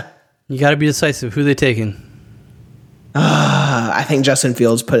 You got to be decisive. Who are they taking? I think Justin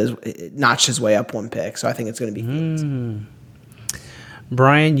Fields notched his way up 1 pick, so I think it's going to be Fields.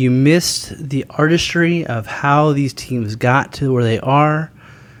 Brian, you missed the artistry of how these teams got to where they are.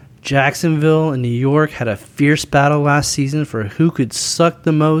 Jacksonville and New York had a fierce battle last season for who could suck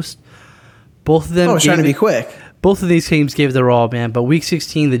the most. Both of them. I was trying to be quick. Both of these teams gave their all, man. But Week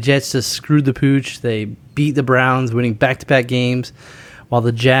 16, the Jets just screwed the pooch. They beat the Browns, winning back-to-back games. While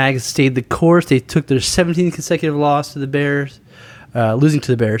the Jags stayed the course, they took their 17th consecutive loss to the Bears, losing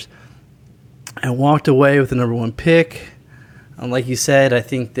to the Bears, and walked away with the number 1 pick. Like you said, I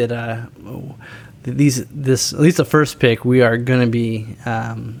think that at least the first pick, we are going to be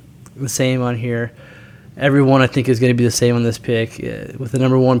the same on here. Everyone, I think, is going to be the same on this pick. With the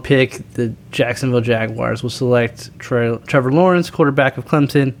number 1 pick, the Jacksonville Jaguars will select Trevor Lawrence, quarterback of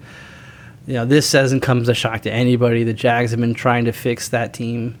Clemson. This doesn't come as a shock to anybody. The Jags have been trying to fix that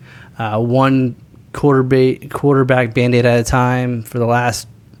team one quarterback Band-Aid at a time for the last,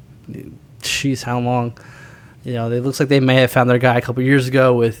 how long? It looks like they may have found their guy a couple years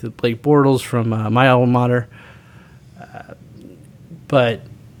ago with Blake Bortles from my alma mater. But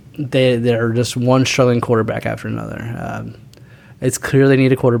they're just one struggling quarterback after another. It's clear they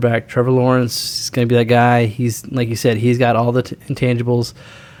need a quarterback. Trevor Lawrence is going to be that guy. He's, like you said, he's got all the intangibles.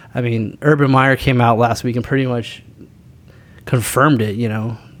 I mean, Urban Meyer came out last week and pretty much confirmed it,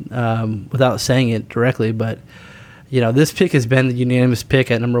 without saying it directly. But, this pick has been the unanimous pick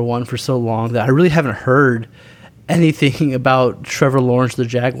at number 1 for so long that I really haven't heard anything about Trevor Lawrence, the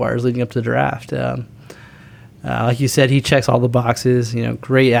Jaguars, leading up to the draft. Like you said, he checks all the boxes.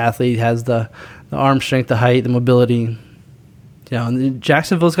 Great athlete, has the arm strength, the height, the mobility. And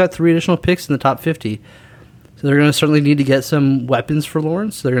Jacksonville's got 3 additional picks in the top 50. So they're going to certainly need to get some weapons for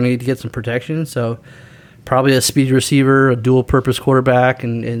Lawrence. They're going to need to get some protection. So probably a speed receiver, a dual-purpose quarterback,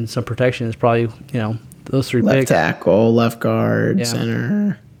 and some protection is probably, those 3 left picks. Left tackle, left guard,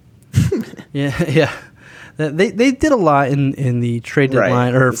 center. Yeah. They did a lot in the trade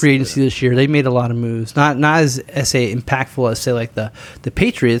deadline or free agency this year. They made a lot of moves, not as impactful as say like the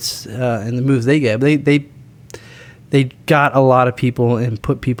Patriots and the moves they gave. They got a lot of people and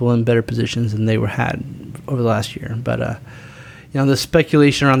put people in better positions than they had over the last year. But the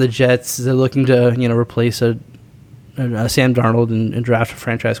speculation around the Jets, they're looking to replace a Sam Darnold and draft a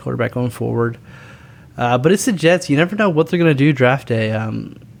franchise quarterback going forward. But it's the Jets. You never know what they're going to do draft day.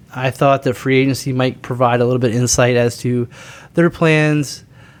 I thought that free agency might provide a little bit of insight as to their plans.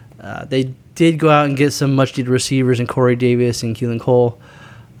 They did go out and get some much-needed receivers in Corey Davis and Keelan Cole,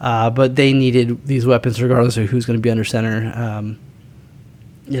 but they needed these weapons regardless of who's going to be under center.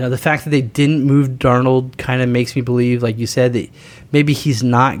 The fact that they didn't move Darnold kind of makes me believe, like you said, that maybe he's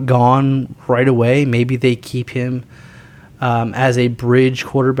not gone right away. Maybe they keep him as a bridge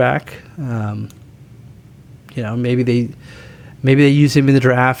quarterback. Maybe they use him in the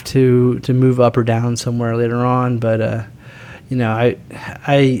draft to move up or down somewhere later on, but I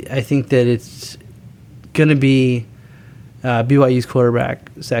think that it's going to be BYU's quarterback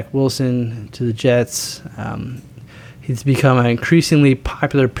Zach Wilson to the Jets. He's become an increasingly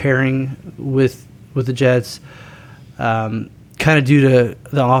popular pairing with the Jets, kind of due to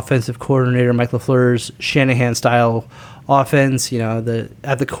the offensive coordinator Mike LaFleur's Shanahan style offense. At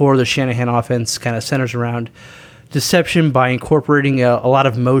the core of the Shanahan offense kind of centers around deception by incorporating a lot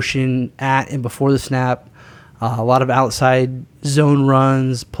of motion at and before the snap, a lot of outside zone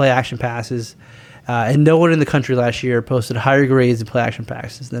runs, play action passes, and no one in the country last year posted higher grades in play action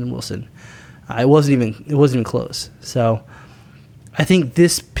passes than Wilson. It wasn't even close. So I think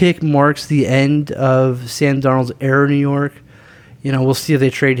this pick marks the end of Sam Darnold's era in New York. We'll see if they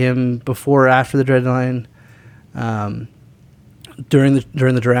trade him before or after the deadline, during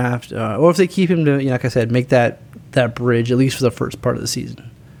the draft, or if they keep him to, like I said, make that bridge, at least for the first part of the season.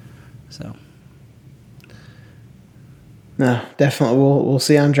 So, no, definitely we'll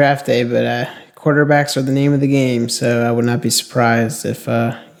see on draft day. But quarterbacks are the name of the game, so I would not be surprised if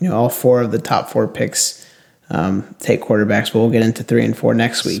all 4 of the top 4 picks take quarterbacks. But we'll get into 3 and 4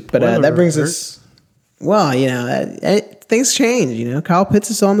 next week. But that brings us. Well, things change. Kyle Pitts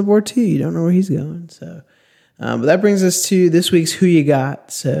is on the board too. You don't know where he's going. So, but that brings us to this week's Who You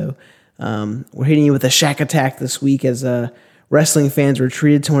Got. So. We're hitting you with a Shaq attack this week as wrestling fans were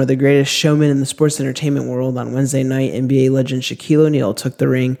treated to one of the greatest showmen in the sports entertainment world. On Wednesday night, NBA legend Shaquille O'Neal took the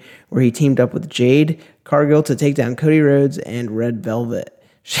ring where he teamed up with Jade Cargill to take down Cody Rhodes and Red Velvet.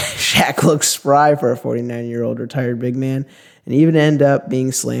 Shaq looks spry for a 49-year-old retired big man and even ended up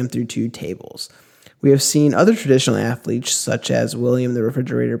being slammed through 2 tables. We have seen other traditional athletes such as William the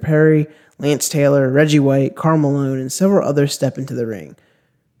Refrigerator Perry, Lance Taylor, Reggie White, Karl Malone, and several others step into the ring.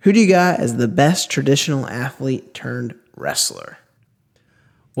 Who do you got as the best traditional athlete turned wrestler?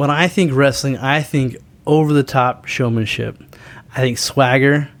 When I think wrestling, I think over-the-top showmanship. I think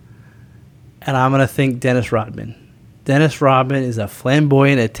swagger, and I'm going to think Dennis Rodman. Dennis Rodman is a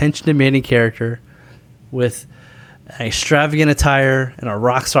flamboyant, attention-demanding character with an extravagant attire and a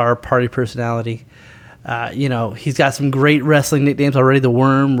rock star party personality. He's got some great wrestling nicknames already: The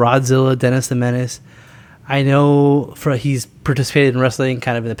Worm, Rodzilla, Dennis the Menace. I know he's participated in wrestling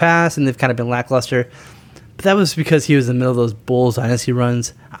kind of in the past, and they've kind of been lackluster. But that was because he was in the middle of those Bulls Dynasty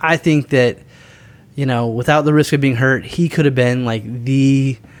runs. I think that, without the risk of being hurt, he could have been like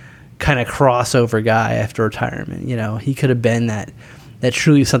the kind of crossover guy after retirement. He could have been that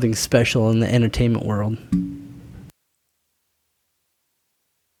truly something special in the entertainment world.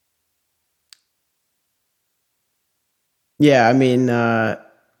 Yeah, I mean,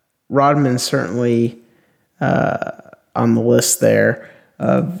 Rodman certainly on the list there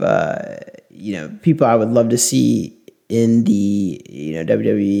of people I would love to see in the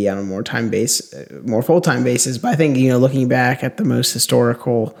WWE on a more full-time basis. But I think looking back at the most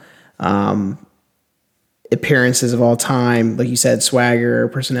historical appearances of all time, like you said, swagger,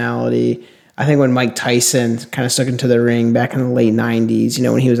 personality. I think when Mike Tyson kind of stuck into the ring back in the late 90s,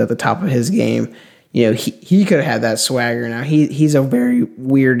 when he was at the top of his game, he could have had that swagger. Now he's a very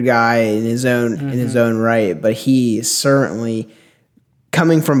weird guy in his own right, but he is certainly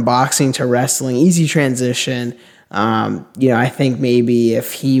coming from boxing to wrestling, easy transition. I think maybe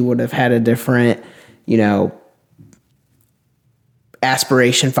if he would have had a different,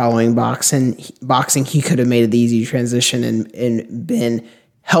 aspiration following boxing, he could have made the easy transition and been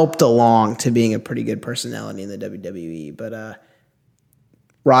helped along to being a pretty good personality in the WWE. But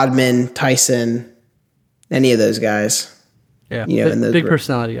Rodman, Tyson, any of those guys. Yeah, big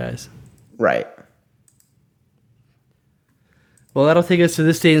personality guys. Right. Well, that'll take us to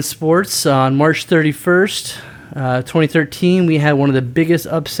this day in sports. On March 31st, 2013, we had one of the biggest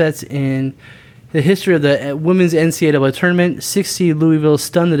upsets in the history of the women's NCAA tournament. 6 seed Louisville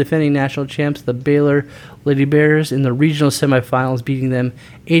stunned the defending national champs, the Baylor Lady Bears, in the regional semifinals, beating them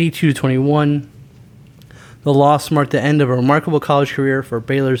 82-21. The loss marked the end of a remarkable college career for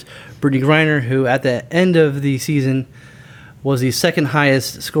Baylor's Brittany Griner, who at the end of the season was the second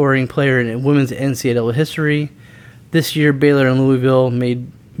highest scoring player in women's NCAA history. This year, Baylor and Louisville made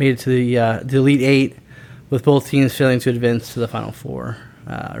it to the Elite Eight, with both teams failing to advance to the Final Four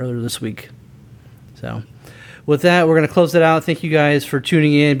earlier this week. So, with that, we're going to close it out. Thank you guys for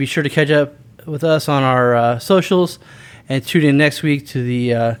tuning in. Be sure to catch up with us on our socials, and tune in next week to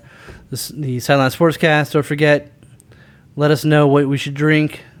the Sideline Sportscast. Don't forget, let us know what we should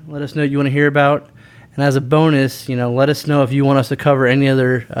drink. Let us know what you want to hear about. And as a bonus, let us know if you want us to cover any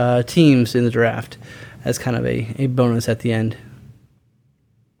other teams in the draft as kind of a bonus at the end.